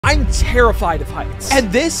I'm terrified of heights.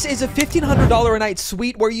 And this is a $1,500 a night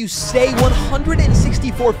suite where you stay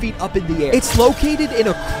 164 feet up in the air. It's located in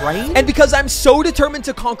a crane, and because I'm so determined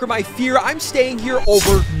to conquer my fear, I'm staying here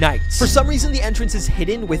overnight. For some reason, the entrance is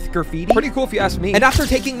hidden with graffiti. Pretty cool if you ask me. And after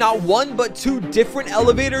taking not one, but two different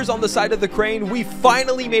elevators on the side of the crane, we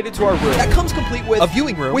finally made it to our room. That comes complete with a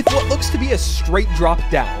viewing room with what looks to be a straight drop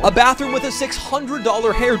down, a bathroom with a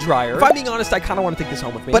 $600 hair dryer. If I'm being honest, I kind of want to take this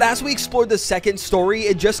home with me. But as we explored the second story,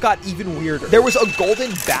 it just got even weirder. There was a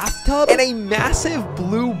golden bathtub and a massive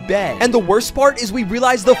blue bed. And the worst part is we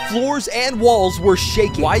realized the floors and walls were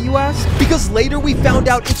shaking. Why, you ask? Because later we found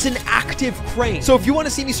out it's an active crane. So if you want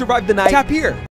to see me survive the night, tap here.